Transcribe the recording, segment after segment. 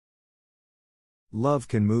Love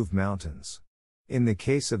can move mountains. In the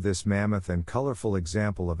case of this mammoth and colorful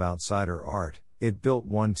example of outsider art, it built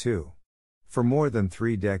one too. For more than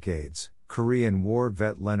 3 decades, Korean War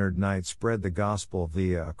vet Leonard Knight spread the gospel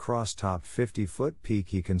via a cross-topped 50-foot peak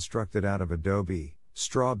he constructed out of adobe,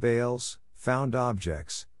 straw bales, found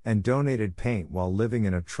objects, and donated paint while living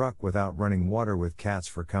in a truck without running water with cats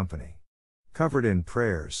for company. Covered in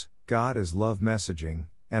prayers, God is love messaging,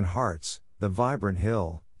 and hearts, the vibrant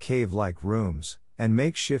hill, cave-like rooms, and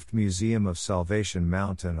makeshift Museum of Salvation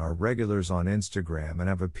Mountain are regulars on Instagram and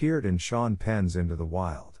have appeared in Sean Penn's Into the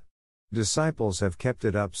Wild. Disciples have kept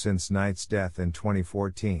it up since Knight's death in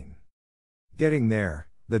 2014. Getting there,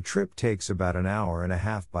 the trip takes about an hour and a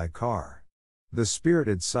half by car. The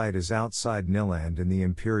spirited site is outside Niland in the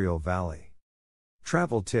Imperial Valley.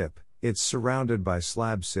 Travel tip: it's surrounded by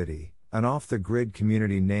Slab City, an off-the-grid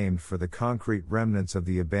community named for the concrete remnants of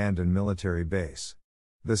the abandoned military base.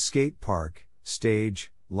 The skate park,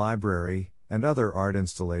 stage, library, and other art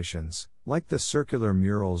installations, like the circular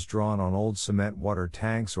murals drawn on old cement water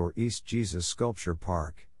tanks or East Jesus Sculpture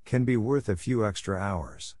Park, can be worth a few extra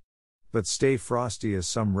hours. But stay frosty, as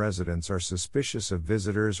some residents are suspicious of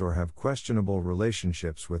visitors or have questionable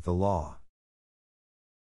relationships with the law.